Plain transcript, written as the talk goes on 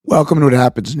Welcome to What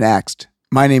Happens Next.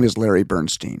 My name is Larry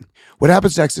Bernstein. What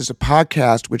Happens Next is a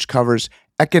podcast which covers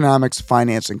economics,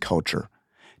 finance, and culture.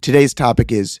 Today's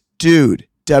topic is, Dude,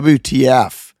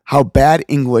 WTF, how bad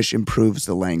English improves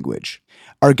the language.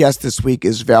 Our guest this week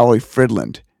is Valerie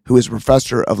Fridland, who is a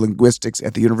professor of linguistics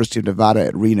at the University of Nevada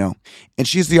at Reno, and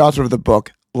she's the author of the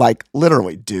book, Like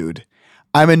Literally, Dude.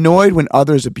 I'm annoyed when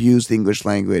others abuse the English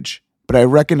language, but I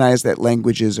recognize that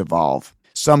languages evolve,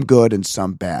 some good and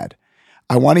some bad.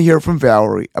 I want to hear from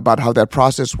Valerie about how that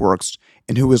process works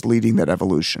and who is leading that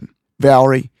evolution.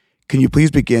 Valerie, can you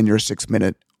please begin your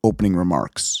 6-minute opening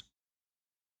remarks?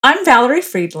 I'm Valerie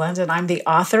Fridland, and I'm the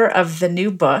author of the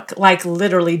new book, Like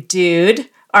Literally Dude,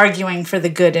 Arguing for the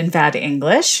Good and Bad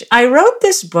English. I wrote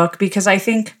this book because I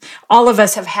think all of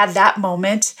us have had that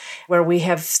moment where we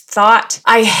have thought,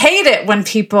 I hate it when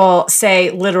people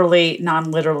say literally,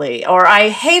 non-literally, or I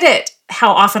hate it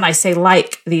how often I say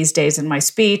like these days in my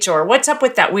speech, or what's up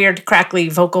with that weird crackly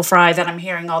vocal fry that I'm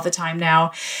hearing all the time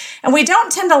now. And we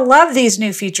don't tend to love these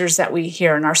new features that we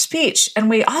hear in our speech. And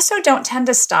we also don't tend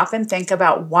to stop and think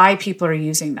about why people are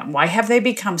using them. Why have they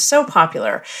become so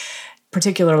popular,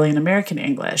 particularly in American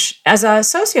English? As a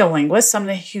sociolinguist,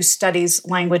 someone who studies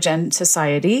language and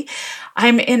society,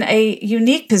 I'm in a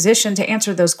unique position to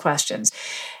answer those questions.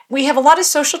 We have a lot of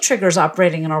social triggers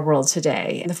operating in our world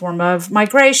today in the form of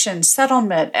migration,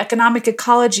 settlement, economic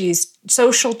ecologies,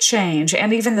 social change,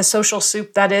 and even the social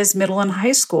soup that is middle and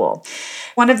high school.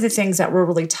 One of the things that we're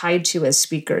really tied to as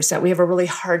speakers that we have a really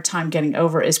hard time getting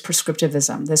over is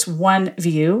prescriptivism. This one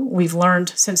view we've learned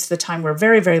since the time we're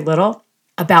very, very little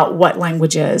about what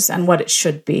language is and what it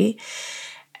should be.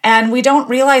 And we don't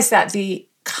realize that the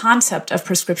concept of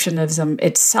prescriptionism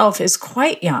itself is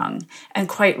quite young and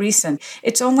quite recent.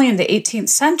 It's only in the 18th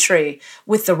century,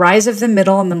 with the rise of the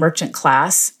middle and the merchant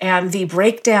class and the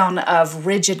breakdown of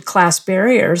rigid class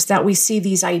barriers, that we see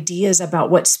these ideas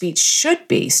about what speech should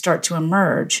be start to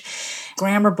emerge.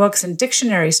 Grammar books and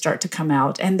dictionaries start to come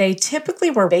out, and they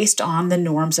typically were based on the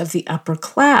norms of the upper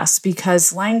class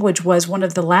because language was one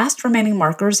of the last remaining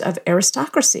markers of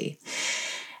aristocracy.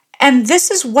 And this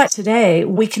is what today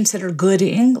we consider good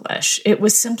English. It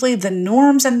was simply the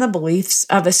norms and the beliefs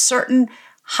of a certain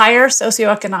higher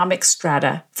socioeconomic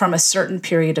strata from a certain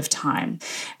period of time.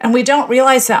 And we don't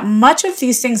realize that much of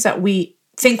these things that we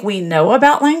think we know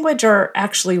about language are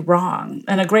actually wrong.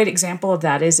 And a great example of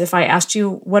that is if I asked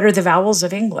you, what are the vowels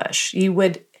of English? You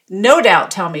would no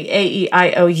doubt tell me A, E,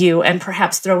 I, O, U, and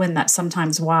perhaps throw in that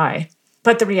sometimes Y.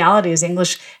 But the reality is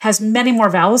English has many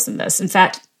more vowels than this. In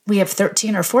fact, we have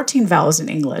 13 or 14 vowels in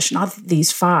English, not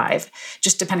these 5,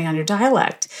 just depending on your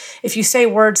dialect. If you say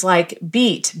words like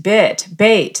beat, bit,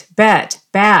 bait, bet,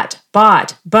 bat,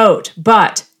 bought, boat,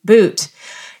 butt, boot,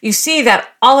 you see that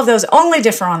all of those only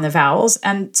differ on the vowels,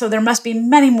 and so there must be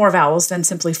many more vowels than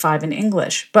simply 5 in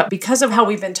English. But because of how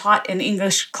we've been taught in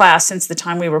English class since the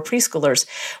time we were preschoolers,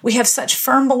 we have such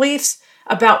firm beliefs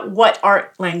about what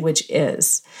our language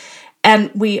is.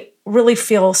 And we really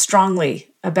feel strongly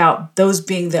about those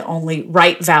being the only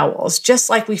right vowels, just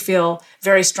like we feel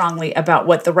very strongly about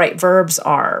what the right verbs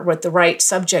are, what the right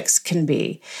subjects can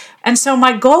be. And so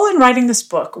my goal in writing this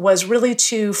book was really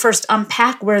to first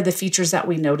unpack where the features that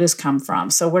we notice come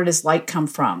from. So where does like come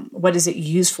from? What is it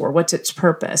used for? What's its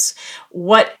purpose?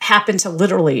 What happened to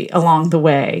literally along the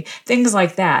way? Things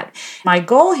like that. My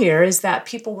goal here is that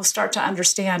people will start to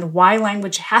understand why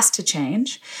language has to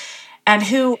change and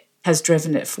who has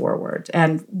driven it forward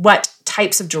and what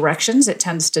types of directions it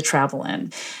tends to travel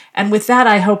in. And with that,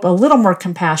 I hope a little more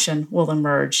compassion will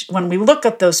emerge when we look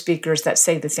at those speakers that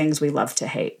say the things we love to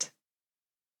hate.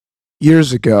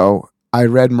 Years ago, I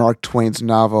read Mark Twain's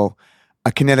novel,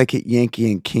 A Connecticut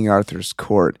Yankee in King Arthur's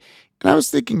Court, and I was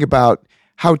thinking about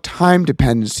how time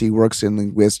dependency works in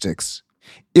linguistics.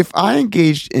 If I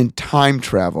engaged in time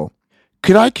travel,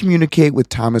 could I communicate with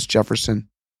Thomas Jefferson?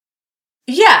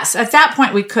 Yes, at that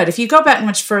point we could. If you go back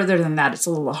much further than that, it's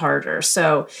a little harder.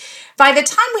 So by the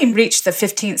time we reached the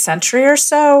 15th century or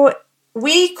so,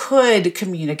 we could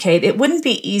communicate. It wouldn't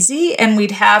be easy, and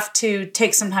we'd have to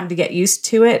take some time to get used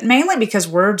to it, mainly because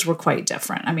words were quite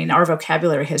different. I mean, our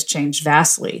vocabulary has changed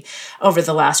vastly over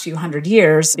the last few hundred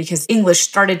years because English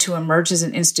started to emerge as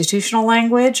an institutional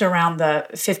language around the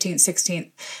 15th, 16th,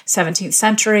 17th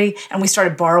century, and we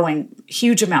started borrowing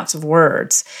huge amounts of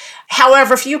words.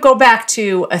 However, if you go back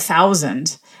to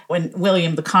 1000, when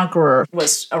William the Conqueror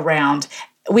was around,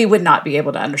 we would not be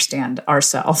able to understand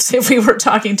ourselves if we were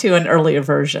talking to an earlier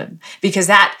version, because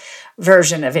that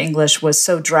version of English was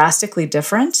so drastically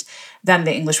different than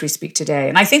the English we speak today.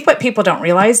 And I think what people don't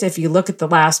realize, if you look at the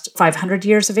last 500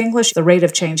 years of English, the rate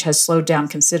of change has slowed down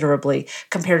considerably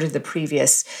compared to the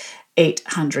previous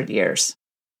 800 years.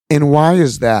 And why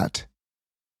is that?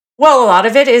 Well, a lot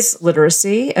of it is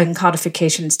literacy and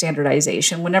codification and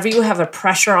standardization. Whenever you have a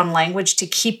pressure on language to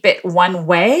keep it one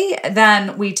way,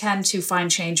 then we tend to find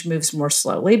change moves more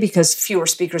slowly because fewer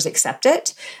speakers accept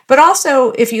it. But also,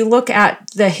 if you look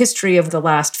at the history of the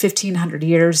last 1,500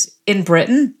 years in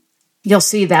Britain, you'll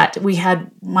see that we had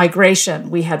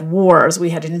migration, we had wars, we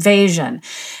had invasion,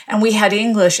 and we had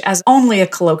English as only a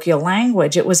colloquial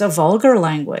language. It was a vulgar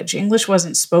language. English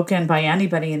wasn't spoken by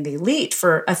anybody in the elite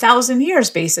for 1,000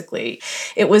 years, basically.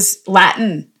 It was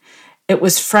Latin, it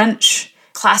was French.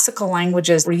 Classical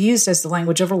languages were used as the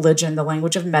language of religion, the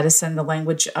language of medicine, the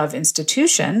language of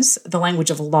institutions, the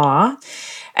language of law.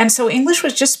 And so English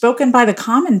was just spoken by the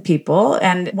common people.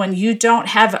 And when you don't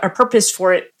have a purpose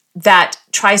for it that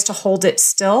tries to hold it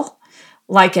still,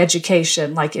 like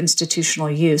education, like institutional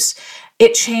use,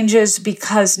 it changes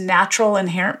because natural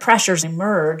inherent pressures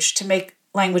emerge to make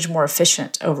language more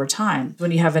efficient over time.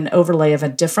 When you have an overlay of a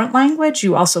different language,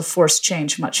 you also force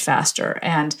change much faster.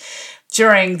 And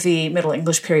during the Middle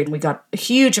English period, we got a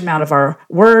huge amount of our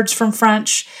words from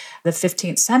French. The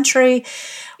 15th century,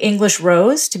 English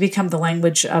rose to become the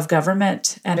language of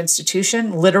government and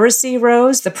institution. Literacy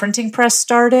rose, the printing press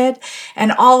started,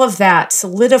 and all of that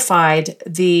solidified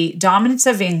the dominance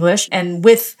of English. And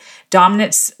with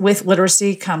dominance, with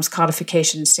literacy comes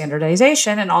codification and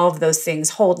standardization, and all of those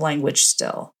things hold language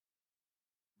still.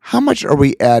 How much are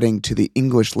we adding to the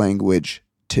English language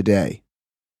today?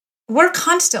 We're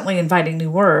constantly inviting new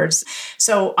words.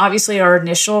 So obviously our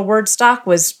initial word stock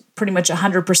was pretty much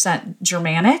 100%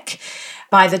 Germanic.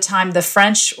 By the time the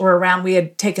French were around, we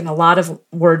had taken a lot of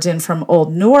words in from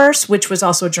Old Norse, which was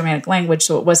also a Germanic language,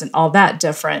 so it wasn't all that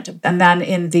different. And then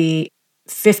in the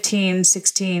 15,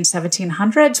 16,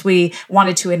 1700s, we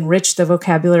wanted to enrich the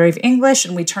vocabulary of English,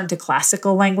 and we turned to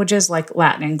classical languages like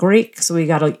Latin and Greek. So we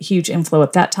got a huge inflow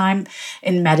at that time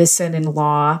in medicine and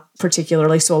law,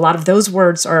 particularly. So a lot of those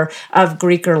words are of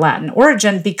Greek or Latin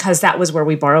origin because that was where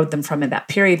we borrowed them from in that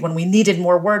period when we needed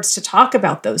more words to talk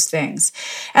about those things.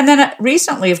 And then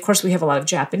recently, of course, we have a lot of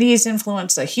Japanese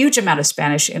influence, a huge amount of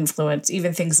Spanish influence,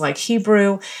 even things like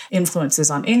Hebrew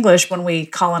influences on English. When we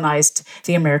colonized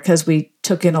the Americas, we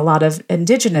took in a lot of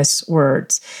indigenous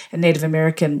words and Native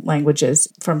American languages.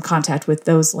 From contact with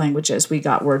those languages, we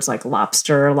got words like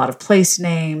lobster, a lot of place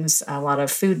names, a lot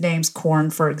of food names, corn,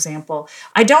 for example.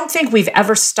 I don't think we've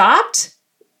ever stopped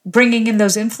bringing in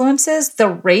those influences. The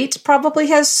rate probably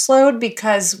has slowed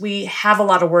because we have a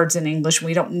lot of words in English.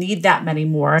 We don't need that many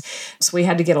more. So we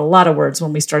had to get a lot of words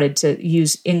when we started to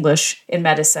use English in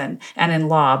medicine and in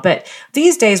law. But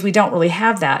these days, we don't really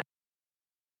have that.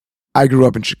 I grew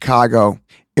up in Chicago,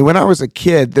 and when I was a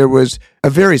kid, there was a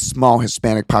very small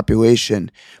Hispanic population.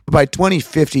 But by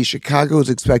 2050, Chicago is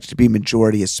expected to be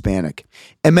majority Hispanic,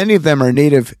 and many of them are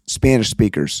native Spanish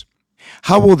speakers.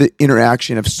 How will the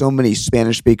interaction of so many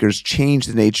Spanish speakers change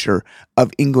the nature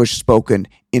of English spoken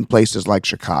in places like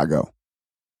Chicago?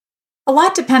 A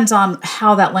lot depends on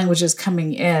how that language is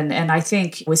coming in. And I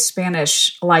think with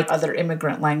Spanish, like other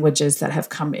immigrant languages that have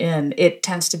come in, it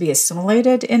tends to be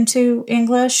assimilated into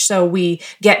English. So we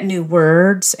get new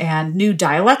words and new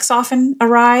dialects often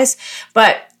arise.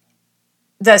 But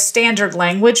the standard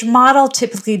language model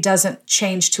typically doesn't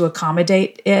change to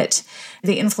accommodate it.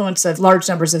 The influence of large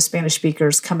numbers of Spanish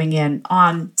speakers coming in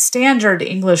on standard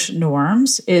English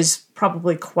norms is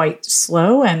probably quite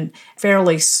slow and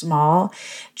fairly small,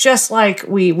 just like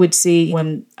we would see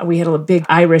when we had a big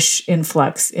Irish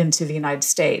influx into the United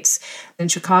States. In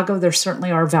Chicago, there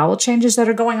certainly are vowel changes that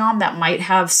are going on that might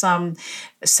have some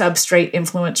substrate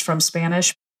influence from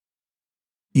Spanish.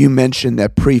 You mentioned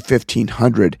that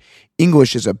pre-1500,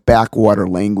 English is a backwater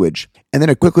language, and then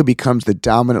it quickly becomes the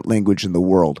dominant language in the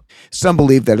world. Some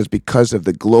believe that is because of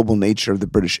the global nature of the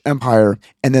British Empire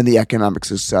and then the economic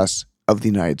success of the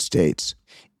United States.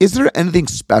 Is there anything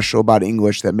special about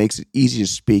English that makes it easy to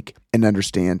speak and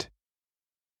understand?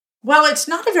 Well, it's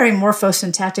not a very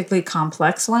morphosyntactically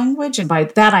complex language. And by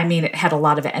that, I mean it had a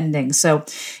lot of endings. So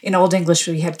in Old English,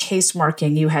 we had case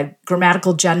marking, you had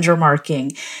grammatical gender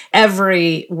marking.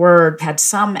 Every word had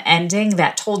some ending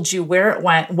that told you where it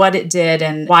went, what it did,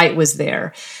 and why it was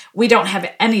there. We don't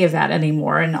have any of that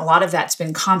anymore. And a lot of that's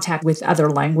been contact with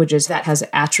other languages that has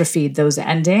atrophied those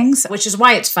endings, which is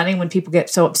why it's funny when people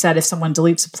get so upset if someone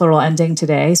deletes a plural ending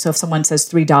today. So if someone says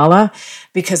 $3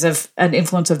 because of an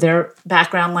influence of their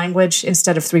background language, language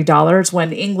instead of $3,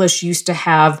 when English used to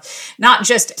have not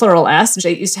just plural S,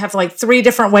 it used to have like 3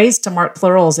 different ways to mark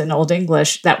plurals in Old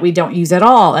English that we don't use at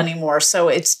all anymore. So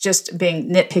it's just being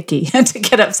nitpicky to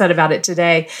get upset about it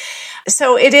today.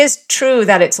 So it is true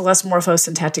that it's less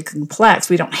morphosyntactically complex.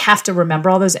 We don't have to remember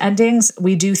all those endings.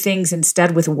 We do things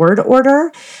instead with word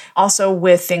order, also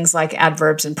with things like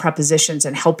adverbs and prepositions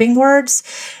and helping words.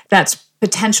 That's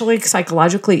potentially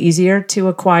psychologically easier to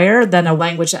acquire than a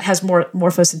language that has more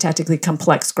morphosyntactically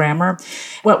complex grammar.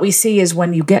 What we see is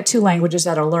when you get to languages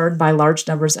that are learned by large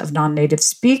numbers of non-native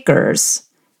speakers,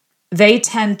 they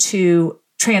tend to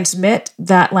transmit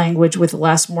that language with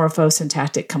less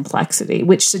morphosyntactic complexity,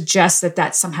 which suggests that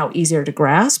that's somehow easier to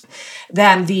grasp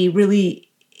than the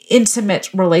really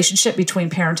intimate relationship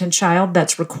between parent and child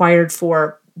that's required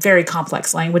for very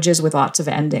complex languages with lots of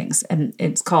endings. And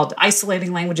it's called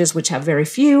isolating languages, which have very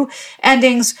few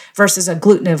endings, versus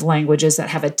agglutinative languages that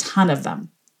have a ton of them.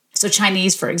 So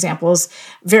Chinese, for example, is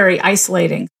very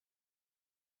isolating.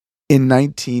 In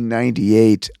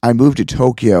 1998, I moved to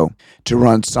Tokyo to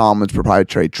run Salomon's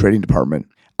proprietary trading department.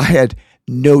 I had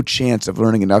no chance of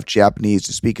learning enough Japanese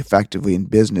to speak effectively in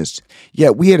business,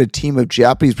 yet we had a team of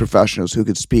Japanese professionals who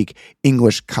could speak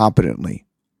English competently.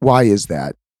 Why is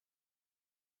that?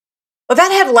 Well,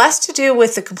 that had less to do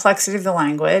with the complexity of the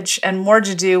language and more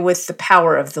to do with the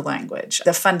power of the language.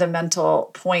 The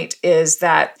fundamental point is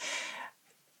that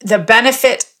the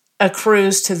benefit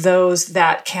accrues to those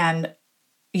that can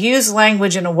use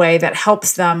language in a way that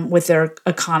helps them with their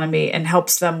economy and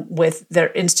helps them with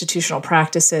their institutional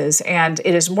practices. And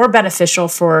it is more beneficial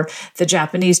for the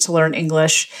Japanese to learn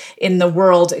English in the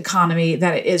world economy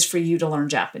than it is for you to learn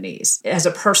Japanese. As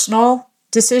a personal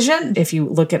decision, if you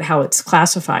look at how it's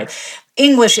classified,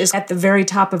 English is at the very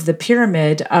top of the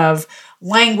pyramid of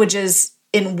languages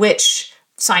in which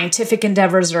scientific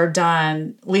endeavors are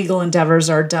done, legal endeavors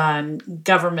are done,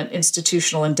 government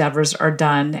institutional endeavors are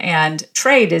done, and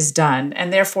trade is done.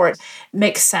 And therefore, it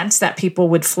makes sense that people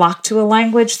would flock to a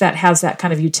language that has that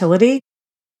kind of utility.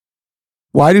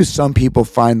 Why do some people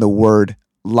find the word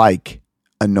like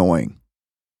annoying?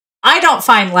 I don't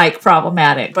find like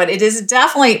problematic, but it is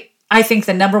definitely, I think,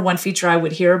 the number one feature I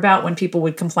would hear about when people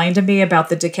would complain to me about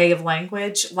the decay of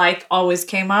language. Like always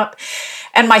came up.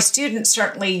 And my students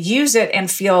certainly use it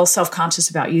and feel self-conscious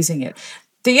about using it.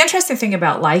 The interesting thing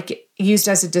about like used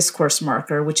as a discourse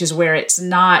marker, which is where it's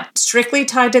not strictly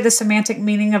tied to the semantic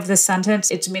meaning of the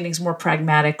sentence, its meaning's more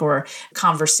pragmatic or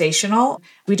conversational.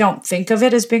 We don't think of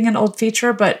it as being an old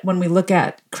feature, but when we look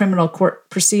at criminal court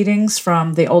proceedings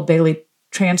from the Old Bailey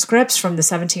transcripts from the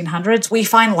 1700s, we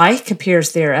find like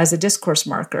appears there as a discourse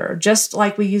marker, just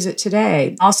like we use it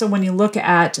today. Also, when you look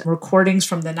at recordings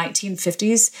from the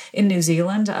 1950s in New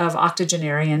Zealand of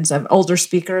octogenarians, of older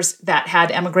speakers that had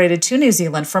emigrated to New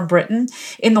Zealand from Britain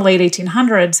in the late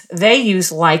 1800s, they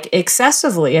use like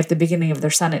excessively at the beginning of their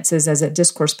sentences as a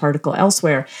discourse particle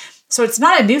elsewhere. So it's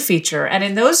not a new feature. And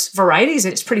in those varieties,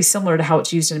 it's pretty similar to how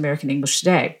it's used in American English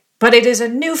today. But it is a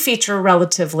new feature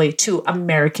relatively to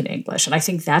American English. And I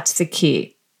think that's the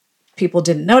key. People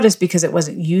didn't notice because it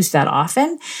wasn't used that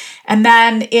often. And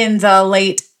then in the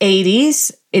late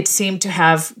 80s, it seemed to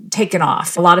have taken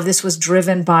off. A lot of this was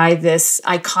driven by this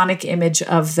iconic image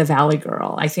of the Valley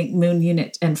Girl. I think Moon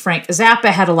Unit and Frank Zappa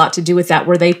had a lot to do with that,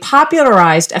 where they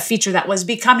popularized a feature that was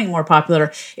becoming more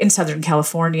popular in Southern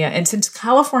California. And since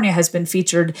California has been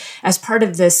featured as part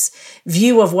of this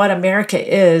view of what America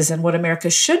is and what America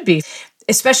should be,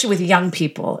 especially with young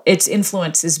people, its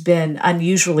influence has been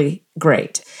unusually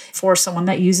great. For someone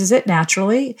that uses it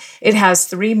naturally, it has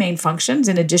 3 main functions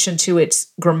in addition to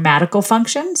its grammatical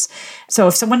functions. So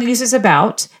if someone uses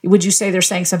about, would you say they're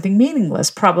saying something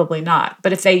meaningless? Probably not.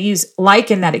 But if they use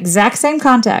like in that exact same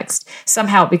context,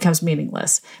 somehow it becomes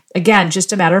meaningless. Again,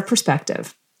 just a matter of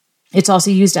perspective. It's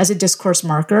also used as a discourse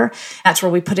marker. That's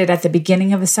where we put it at the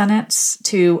beginning of a sentence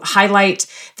to highlight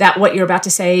that what you're about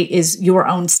to say is your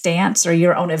own stance or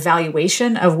your own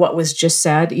evaluation of what was just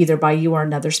said, either by you or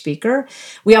another speaker.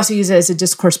 We also use it as a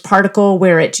discourse particle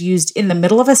where it's used in the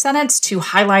middle of a sentence to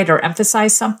highlight or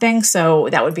emphasize something. So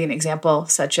that would be an example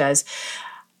such as,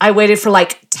 I waited for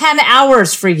like 10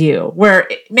 hours for you, where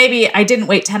maybe I didn't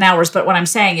wait 10 hours, but what I'm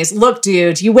saying is, look,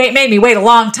 dude, you made me wait a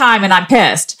long time and I'm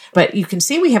pissed. But you can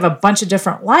see we have a bunch of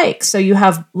different likes. So you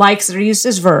have likes that are used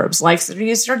as verbs, likes that are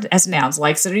used as nouns,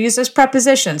 likes that are used as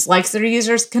prepositions, likes that are used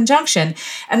as conjunction.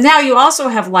 And now you also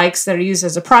have likes that are used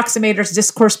as approximators,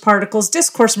 discourse particles,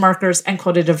 discourse markers, and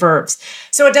quotative verbs.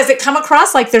 So does it come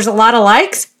across like there's a lot of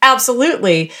likes?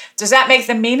 Absolutely. Does that make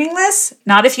them meaningless?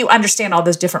 Not if you understand all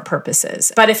those different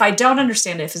purposes. But if I don't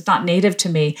understand it, if it's not native to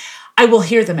me, I will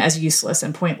hear them as useless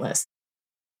and pointless.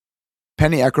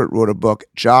 Penny Eckert wrote a book,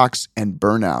 Jocks and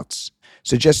Burnouts,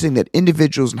 suggesting that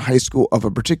individuals in high school of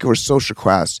a particular social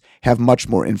class have much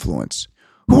more influence.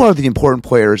 Who are the important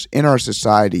players in our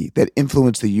society that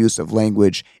influence the use of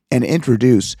language and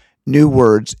introduce new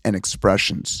words and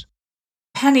expressions?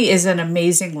 Penny is an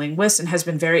amazing linguist and has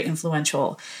been very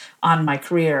influential on my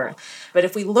career. But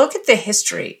if we look at the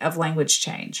history of language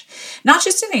change, not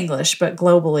just in English, but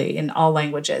globally in all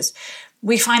languages,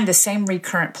 we find the same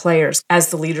recurrent players as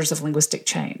the leaders of linguistic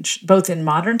change, both in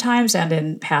modern times and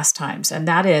in past times. And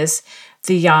that is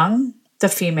the young, the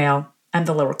female, and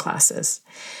the lower classes.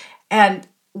 And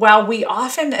while we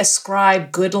often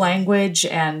ascribe good language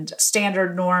and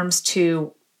standard norms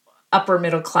to upper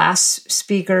middle class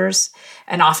speakers,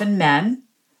 and often men,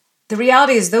 the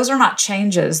reality is those are not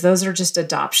changes. Those are just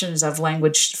adoptions of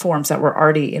language forms that were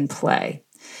already in play.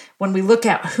 When we look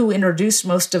at who introduced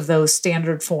most of those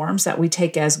standard forms that we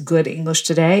take as good English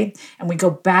today, and we go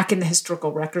back in the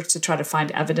historical records to try to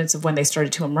find evidence of when they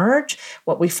started to emerge,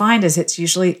 what we find is it's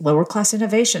usually lower class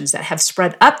innovations that have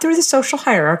spread up through the social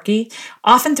hierarchy,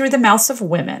 often through the mouths of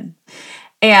women,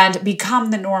 and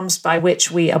become the norms by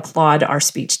which we applaud our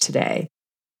speech today.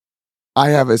 I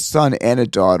have a son and a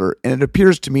daughter, and it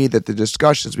appears to me that the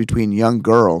discussions between young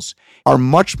girls are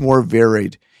much more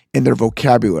varied in their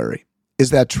vocabulary. Is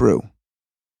that true?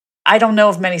 I don't know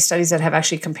of many studies that have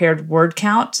actually compared word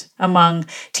count among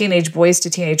teenage boys to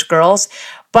teenage girls,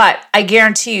 but I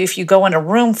guarantee you if you go in a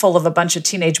room full of a bunch of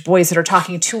teenage boys that are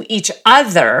talking to each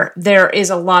other, there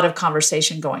is a lot of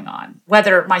conversation going on.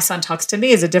 Whether my son talks to me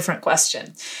is a different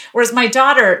question. Whereas my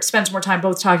daughter spends more time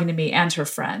both talking to me and her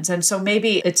friends. And so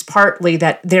maybe it's partly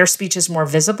that their speech is more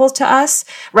visible to us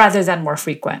rather than more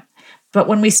frequent. But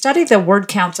when we study the word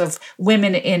counts of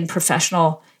women in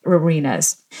professional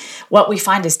arenas, what we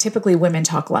find is typically women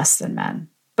talk less than men.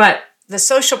 But the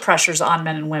social pressures on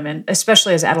men and women,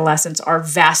 especially as adolescents, are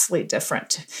vastly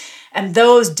different. And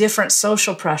those different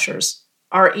social pressures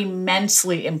are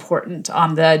immensely important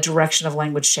on the direction of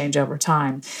language change over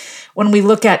time. When we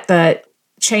look at the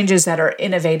changes that are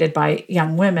innovated by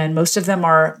young women, most of them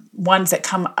are ones that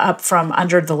come up from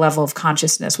under the level of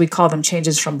consciousness. We call them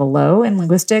changes from below in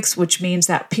linguistics, which means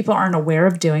that people aren't aware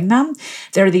of doing them.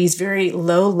 There are these very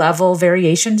low-level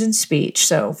variations in speech.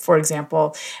 So, for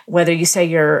example, whether you say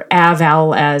your a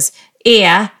vowel as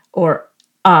or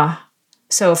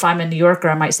So if I'm a New Yorker,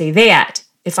 I might say that.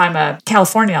 If I'm a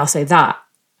Californian, I'll say that.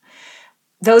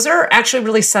 Those are actually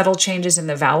really subtle changes in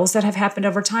the vowels that have happened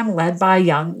over time, led by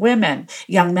young women.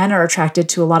 Young men are attracted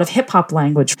to a lot of hip-hop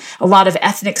language, a lot of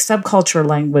ethnic subculture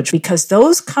language, because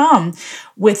those come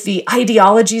with the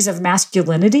ideologies of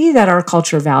masculinity that our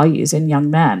culture values in young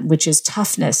men, which is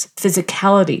toughness,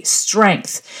 physicality,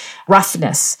 strength,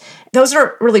 roughness. Those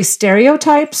are really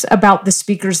stereotypes about the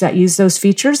speakers that use those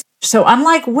features. So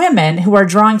unlike women who are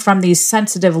drawing from these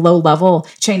sensitive low-level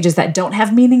changes that don't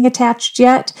have meaning attached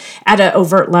yet at an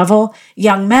overt level,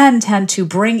 young men tend to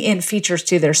bring in features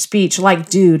to their speech like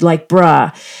dude, like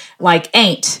bruh, like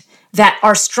ain't, that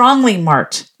are strongly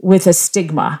marked with a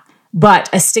stigma, but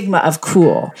a stigma of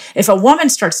cool. If a woman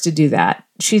starts to do that,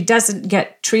 she doesn't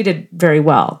get treated very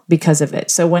well because of it.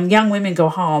 So when young women go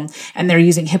home and they're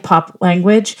using hip hop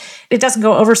language, it doesn't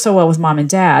go over so well with mom and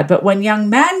dad. But when young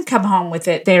men come home with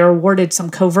it, they are awarded some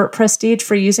covert prestige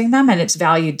for using them, and it's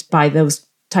valued by those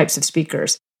types of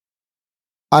speakers.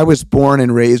 I was born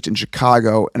and raised in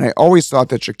Chicago, and I always thought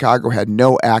that Chicago had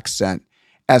no accent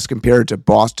as compared to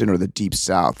Boston or the Deep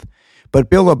South. But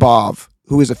Bill Labov,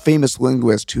 who is a famous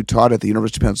linguist who taught at the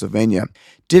University of Pennsylvania,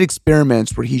 did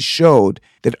experiments where he showed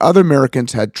that other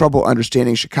Americans had trouble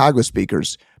understanding Chicago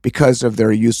speakers because of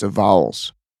their use of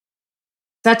vowels.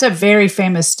 That's a very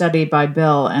famous study by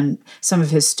Bill and some of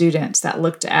his students that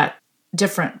looked at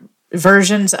different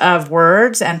versions of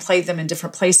words and played them in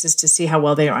different places to see how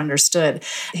well they are understood.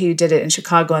 He did it in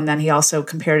Chicago, and then he also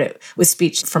compared it with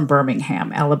speech from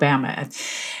Birmingham, Alabama.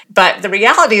 But the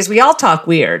reality is we all talk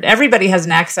weird. Everybody has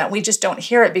an accent. We just don't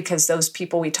hear it because those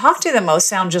people we talk to the most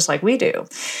sound just like we do.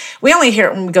 We only hear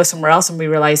it when we go somewhere else and we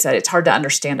realize that it's hard to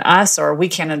understand us or we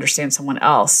can't understand someone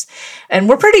else. And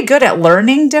we're pretty good at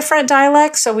learning different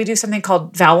dialects. So we do something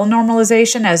called vowel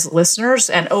normalization as listeners.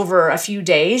 And over a few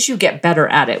days, you get better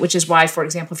at it, which is why, for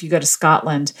example, if you go to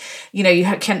Scotland, you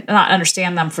can not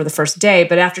understand them for the first day,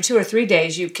 but after 2 or 3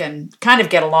 days, you can kind of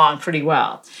get along pretty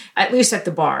well, at least at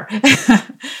the bar.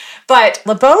 But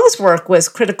Labov's work was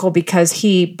critical because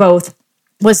he both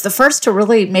was the first to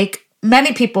really make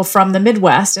many people from the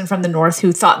Midwest and from the North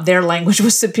who thought their language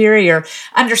was superior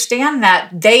understand that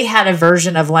they had a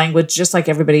version of language just like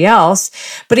everybody else.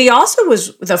 But he also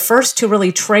was the first to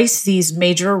really trace these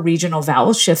major regional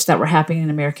vowel shifts that were happening in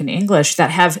American English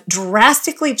that have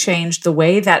drastically changed the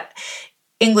way that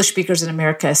English speakers in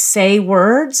America say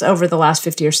words over the last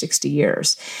 50 or 60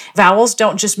 years. Vowels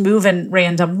don't just move in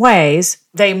random ways.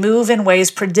 They move in ways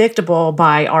predictable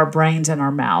by our brains and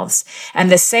our mouths.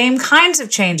 And the same kinds of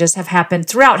changes have happened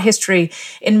throughout history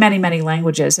in many, many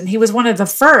languages. And he was one of the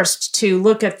first to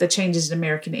look at the changes in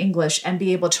American English and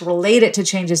be able to relate it to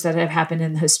changes that have happened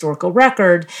in the historical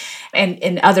record and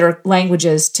in other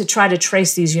languages to try to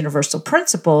trace these universal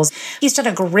principles. He's done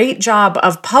a great job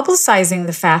of publicizing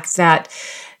the fact that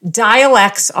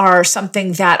dialects are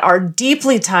something that are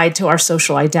deeply tied to our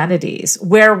social identities,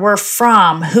 where we're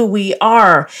from, who we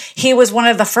are. He was one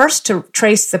of the first to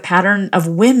trace the pattern of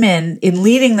women in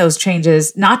leading those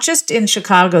changes, not just in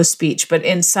Chicago speech, but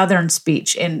in Southern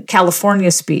speech, in California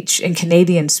speech, in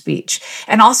Canadian speech,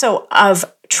 and also of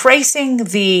tracing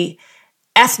the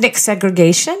ethnic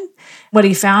segregation. What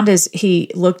he found is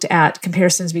he looked at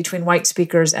comparisons between white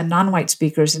speakers and non-white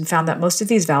speakers and found that most of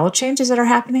these vowel changes that are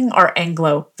happening are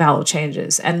Anglo vowel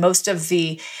changes. And most of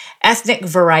the ethnic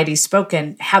varieties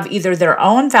spoken have either their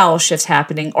own vowel shifts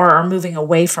happening or are moving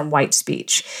away from white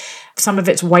speech. Some of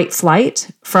it's white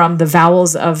flight from the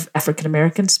vowels of African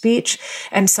American speech,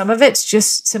 and some of it's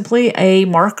just simply a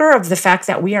marker of the fact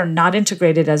that we are not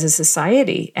integrated as a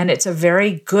society. And it's a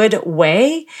very good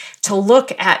way to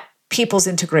look at people's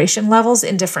integration levels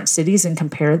in different cities and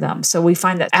compare them. So we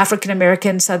find that African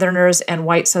American Southerners and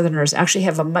white Southerners actually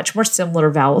have a much more similar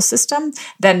vowel system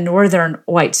than Northern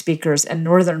white speakers and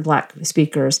Northern Black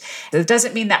speakers. It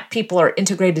doesn't mean that people are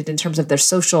integrated in terms of their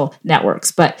social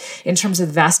networks, but in terms of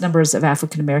the vast numbers of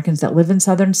African Americans that live in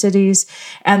Southern cities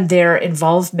and their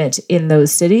involvement in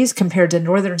those cities compared to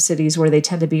Northern cities where they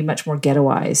tend to be much more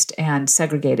ghettoized and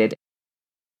segregated.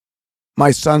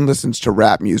 My son listens to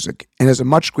rap music and has a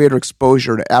much greater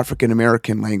exposure to African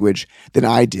American language than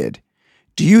I did.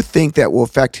 Do you think that will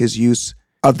affect his use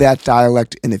of that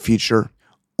dialect in the future?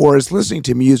 Or is listening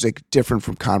to music different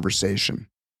from conversation?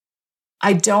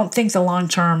 I don't think the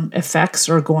long-term effects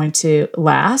are going to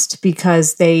last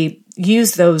because they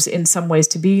use those in some ways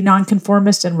to be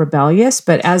nonconformist and rebellious.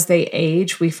 But as they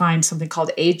age, we find something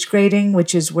called age grading,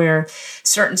 which is where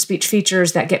certain speech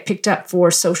features that get picked up for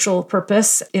social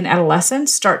purpose in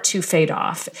adolescence start to fade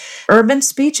off. Urban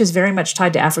speech is very much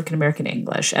tied to African American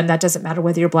English, and that doesn't matter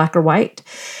whether you're Black or white.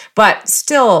 But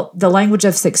still, the language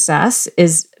of success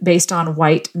is based on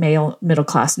white male middle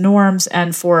class norms.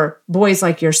 And for boys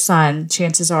like your son,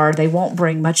 chances are they won't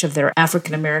bring much of their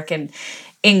African American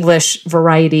English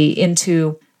variety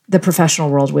into the professional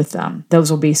world with them.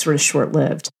 Those will be sort of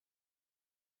short-lived.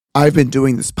 I've been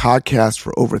doing this podcast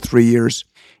for over 3 years,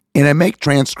 and I make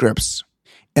transcripts.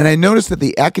 And I noticed that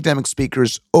the academic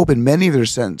speakers open many of their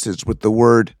sentences with the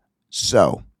word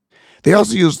so. They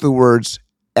also use the words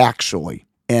actually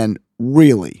and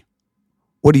really.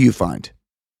 What do you find?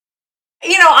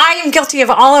 You know, I am guilty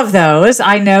of all of those.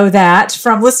 I know that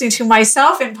from listening to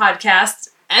myself in podcasts,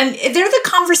 and they're the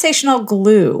conversational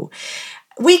glue.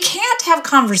 We can't have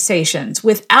conversations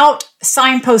without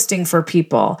signposting for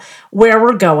people where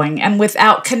we're going and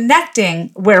without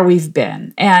connecting where we've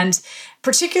been. And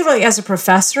particularly as a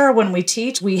professor, when we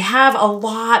teach, we have a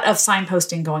lot of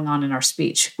signposting going on in our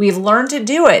speech. We've learned to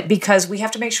do it because we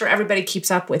have to make sure everybody keeps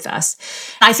up with us.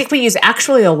 I think we use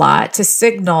actually a lot to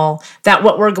signal that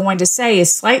what we're going to say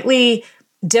is slightly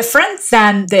different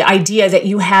than the idea that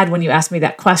you had when you asked me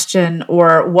that question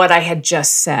or what I had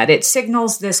just said. It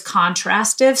signals this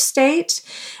contrastive state.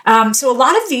 So a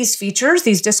lot of these features,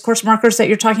 these discourse markers that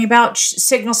you're talking about,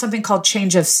 signal something called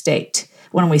change of state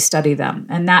when we study them.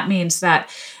 And that means that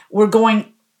we're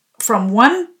going from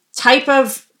one type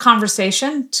of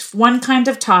conversation to one kind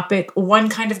of topic, one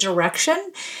kind of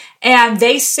direction, and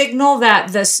they signal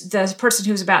that the person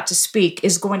who's about to speak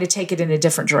is going to take it in a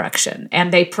different direction.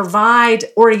 And they provide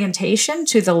orientation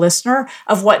to the listener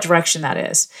of what direction that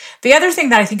is. The other thing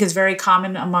that I think is very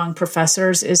common among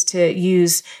professors is to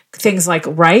use things like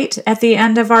right at the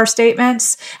end of our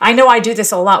statements. I know I do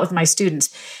this a lot with my students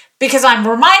because I'm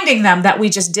reminding them that we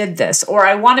just did this, or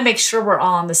I want to make sure we're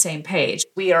all on the same page.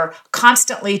 We are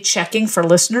constantly checking for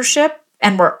listenership,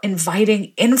 and we're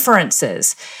inviting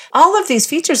inferences. All of these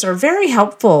features are very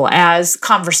helpful as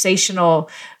conversational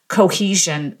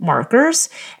cohesion markers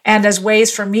and as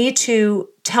ways for me to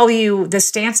tell you the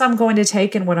stance I'm going to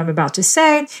take and what I'm about to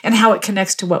say and how it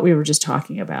connects to what we were just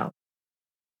talking about.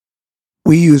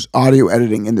 We use audio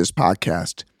editing in this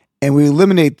podcast, and we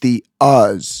eliminate the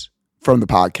uhs from the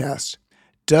podcast.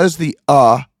 Does the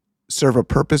serve a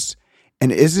purpose,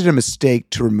 and is it a mistake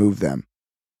to remove them?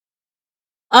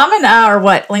 And are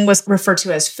what linguists refer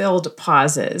to as filled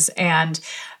pauses. And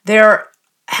there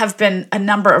have been a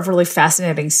number of really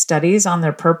fascinating studies on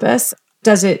their purpose.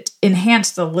 Does it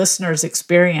enhance the listener's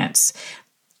experience?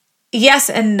 Yes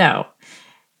and no.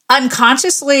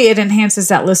 Unconsciously, it enhances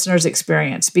that listener's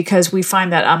experience because we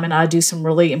find that and do some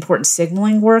really important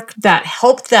signaling work that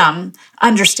help them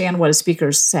understand what a speaker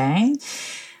is saying.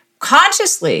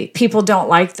 Consciously, people don't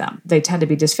like them. They tend to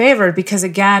be disfavored because,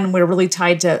 again, we're really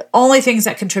tied to only things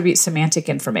that contribute semantic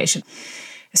information,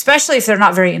 especially if they're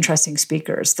not very interesting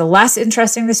speakers. The less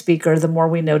interesting the speaker, the more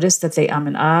we notice that they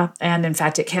and in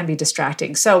fact, it can be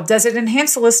distracting. So does it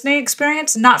enhance the listening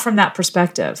experience? Not from that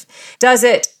perspective. Does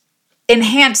it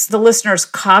enhance the listener's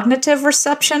cognitive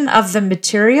reception of the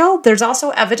material? There's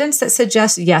also evidence that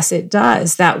suggests, yes, it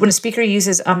does. That when a speaker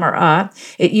uses or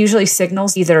it usually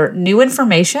signals either new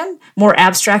information, more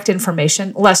abstract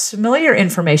information, less familiar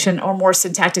information, or more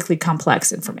syntactically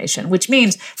complex information, which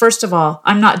means, first of all,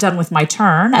 I'm not done with my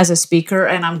turn as a speaker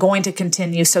and I'm going to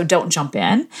continue, so don't jump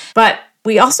in. But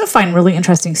we also find really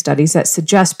interesting studies that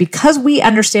suggest because we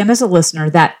understand as a listener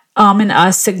that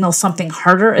and signal something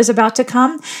harder is about to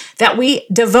come, that we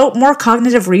devote more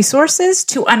cognitive resources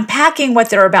to unpacking what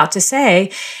they're about to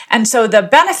say. And so the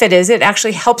benefit is it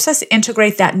actually helps us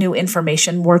integrate that new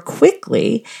information more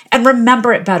quickly and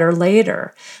remember it better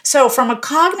later. So from a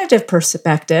cognitive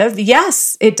perspective,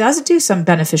 yes, it does do some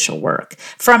beneficial work.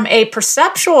 From a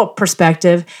perceptual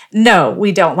perspective, no,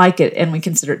 we don't like it and we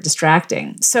consider it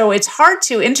distracting. So it's hard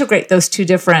to integrate those two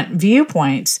different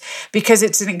viewpoints because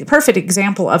it's a perfect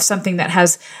example of something that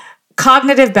has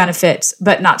cognitive benefits,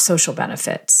 but not social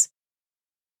benefits.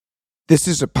 This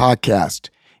is a podcast,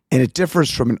 and it differs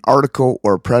from an article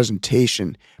or a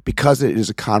presentation because it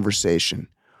is a conversation.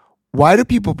 Why do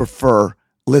people prefer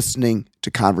listening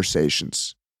to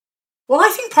conversations? Well, I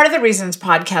think part of the reasons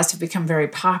podcasts have become very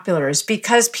popular is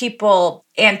because people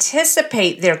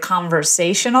anticipate they're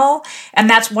conversational, and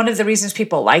that's one of the reasons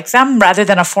people like them rather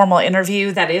than a formal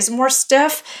interview that is more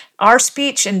stiff. Our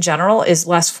speech in general is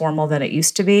less formal than it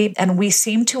used to be, and we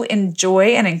seem to enjoy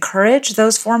and encourage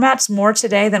those formats more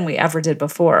today than we ever did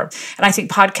before. And I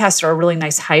think podcasts are a really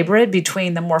nice hybrid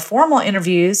between the more formal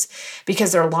interviews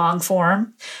because they're long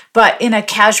form, but in a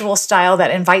casual style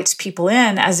that invites people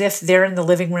in as if they're in the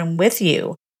living room with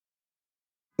you.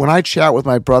 When I chat with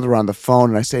my brother on the phone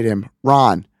and I say to him,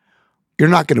 Ron, you're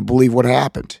not going to believe what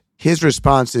happened. His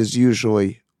response is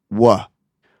usually, what?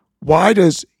 Why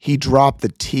does he drop the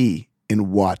T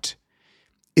in what?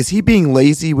 Is he being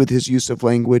lazy with his use of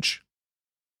language?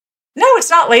 No, it's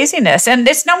not laziness. And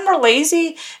it's no more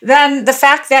lazy than the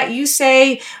fact that you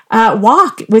say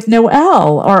walk with no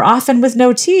L or often with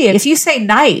no T. If you say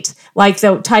night, like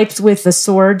the types with the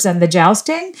swords and the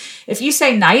jousting, if you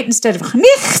say night instead of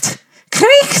nicht,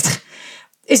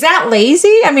 is that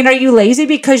lazy? I mean, are you lazy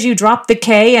because you dropped the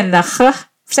K and the ch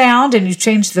sound and you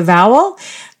changed the vowel?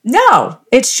 No,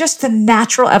 it's just the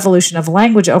natural evolution of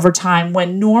language over time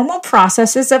when normal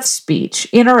processes of speech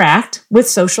interact with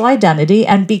social identity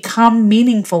and become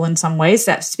meaningful in some ways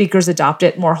that speakers adopt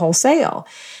it more wholesale.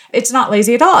 It's not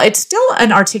lazy at all. It's still an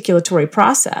articulatory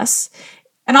process.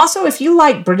 And also, if you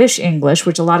like British English,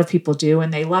 which a lot of people do,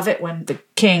 and they love it when the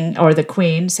king or the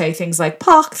queen say things like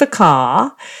park the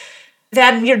car,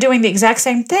 then you're doing the exact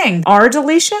same thing. R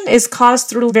deletion is caused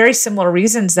through very similar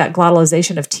reasons that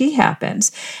glottalization of T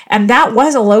happens. And that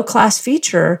was a low-class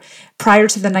feature prior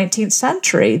to the 19th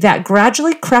century that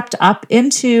gradually crept up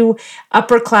into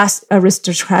upper-class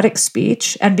aristocratic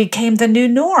speech and became the new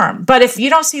norm. But if you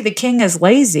don't see the king as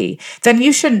lazy, then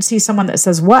you shouldn't see someone that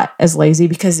says what as lazy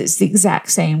because it's the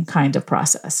exact same kind of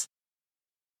process.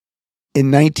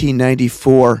 In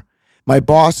 1994, my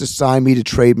boss assigned me to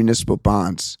trade municipal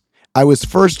bonds. I was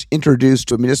first introduced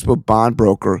to a municipal bond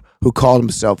broker who called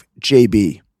himself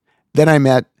JB. Then I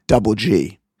met Double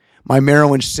G. My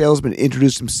Merrill Lynch salesman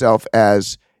introduced himself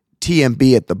as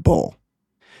TMB at the Bull.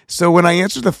 So when I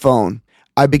answered the phone,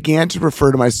 I began to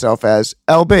refer to myself as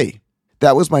LB.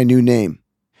 That was my new name.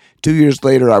 2 years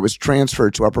later, I was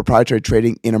transferred to our proprietary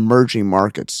trading in emerging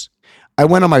markets. I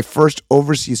went on my first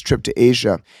overseas trip to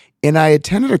Asia, and I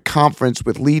attended a conference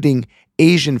with leading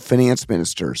Asian finance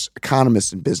ministers,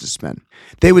 economists, and businessmen.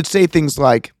 They would say things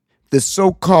like, the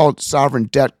so-called sovereign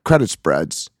debt credit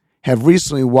spreads have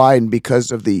recently widened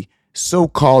because of the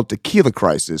so-called tequila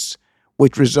crisis,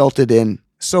 which resulted in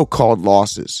so-called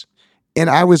losses. And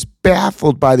I was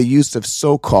baffled by the use of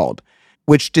so-called,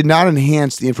 which did not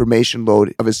enhance the information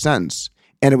load of a sentence,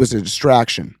 and it was a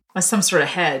distraction. As some sort of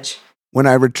hedge. When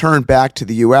I returned back to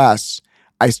the U.S.,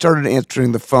 I started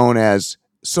answering the phone as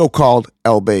so-called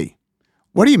LB.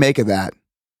 What do you make of that?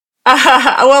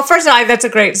 Well, first of all, that's a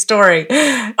great story.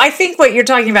 I think what you're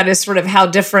talking about is sort of how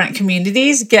different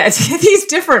communities get these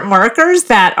different markers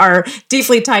that are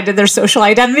deeply tied to their social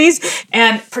identities.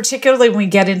 And particularly when we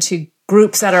get into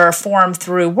groups that are formed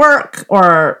through work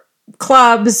or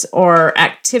clubs or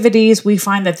activities, we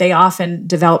find that they often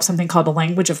develop something called a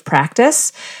language of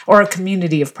practice or a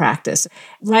community of practice.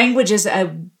 Language is a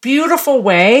beautiful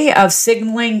way of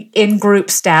signaling in-group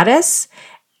status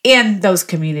in those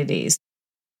communities.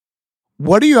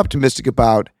 What are you optimistic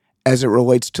about as it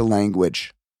relates to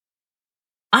language?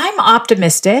 I'm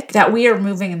optimistic that we are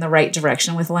moving in the right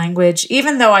direction with language,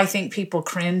 even though I think people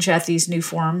cringe at these new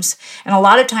forms. And a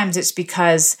lot of times it's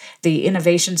because the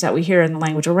innovations that we hear in the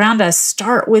language around us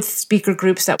start with speaker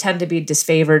groups that tend to be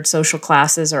disfavored social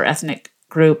classes or ethnic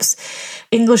groups.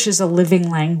 English is a living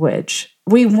language.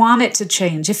 We want it to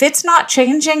change. If it's not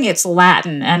changing, it's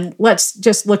Latin. And let's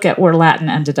just look at where Latin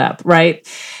ended up, right?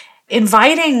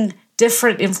 Inviting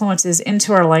different influences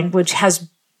into our language has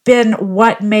been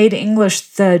what made English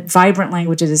the vibrant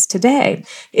language it is today.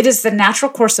 It is the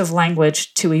natural course of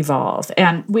language to evolve,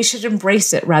 and we should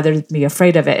embrace it rather than be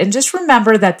afraid of it. And just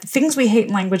remember that the things we hate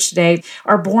in language today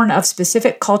are born of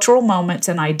specific cultural moments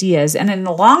and ideas, and in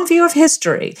the long view of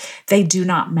history, they do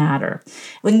not matter.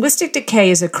 Linguistic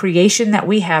decay is a creation that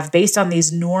we have based on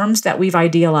these norms that we've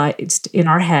idealized in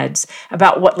our heads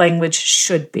about what language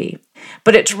should be.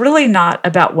 But it's really not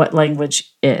about what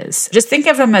language is. Just think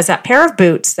of them as that pair of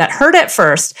boots that hurt at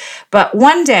first, but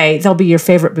one day they'll be your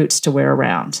favorite boots to wear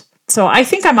around. So I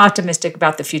think I'm optimistic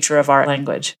about the future of our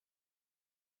language.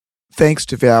 Thanks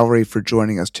to Valerie for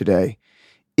joining us today.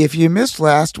 If you missed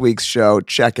last week's show,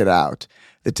 check it out.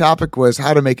 The topic was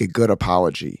how to make a good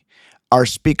apology. Our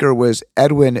speaker was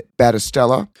Edwin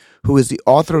Battistella, who is the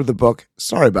author of the book,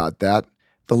 sorry about that,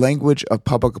 The Language of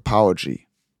Public Apology.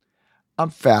 I'm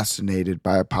fascinated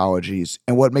by apologies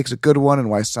and what makes a good one and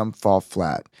why some fall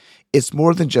flat. It's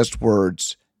more than just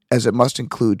words, as it must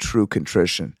include true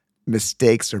contrition.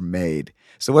 Mistakes are made.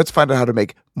 So let's find out how to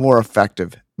make more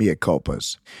effective mea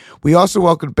culpas. We also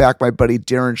welcomed back my buddy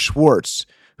Darren Schwartz,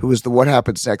 who is the What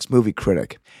Happens Next movie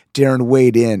critic. Darren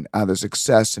weighed in on the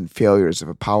success and failures of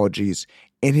apologies,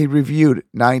 and he reviewed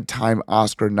 9-time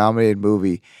Oscar-nominated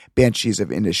movie Banshees of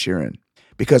Inisherin,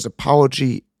 because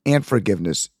apology and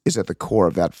forgiveness is at the core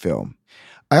of that film.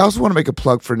 I also want to make a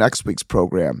plug for next week's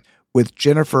program with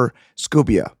Jennifer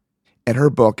Scubia and her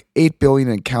book, 8 Billion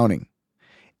and Counting,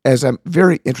 as I'm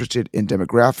very interested in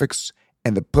demographics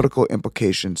and the political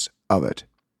implications of it.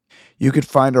 You can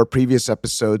find our previous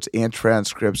episodes and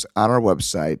transcripts on our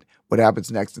website,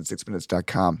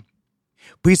 whathappensnextin6minutes.com.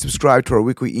 Please subscribe to our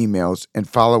weekly emails and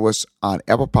follow us on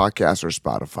Apple Podcasts or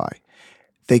Spotify.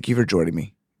 Thank you for joining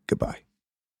me. Goodbye.